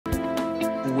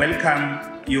welcome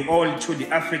you all to the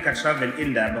Africa Travel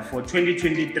Indaba for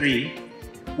 2023,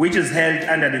 which is held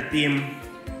under the theme,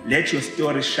 Let Your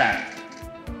Story Shine.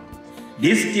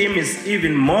 This theme is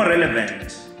even more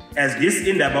relevant as this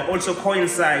Indaba also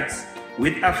coincides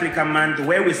with Africa Month,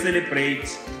 where we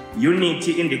celebrate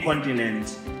unity in the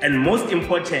continent and most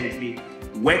importantly,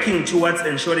 working towards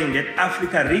ensuring that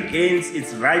Africa regains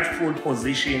its rightful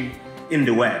position in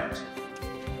the world.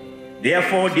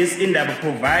 Therefore, this Indaba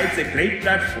provides a great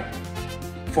platform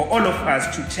for all of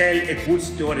us to tell a good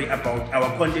story about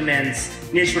our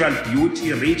continent's natural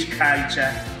beauty, rich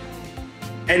culture,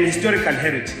 and historical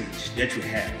heritage that we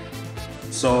have.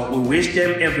 So we wish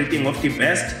them everything of the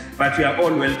best, but you are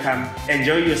all welcome.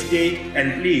 Enjoy your stay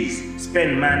and please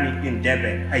spend money in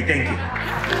Durban. I thank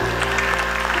you.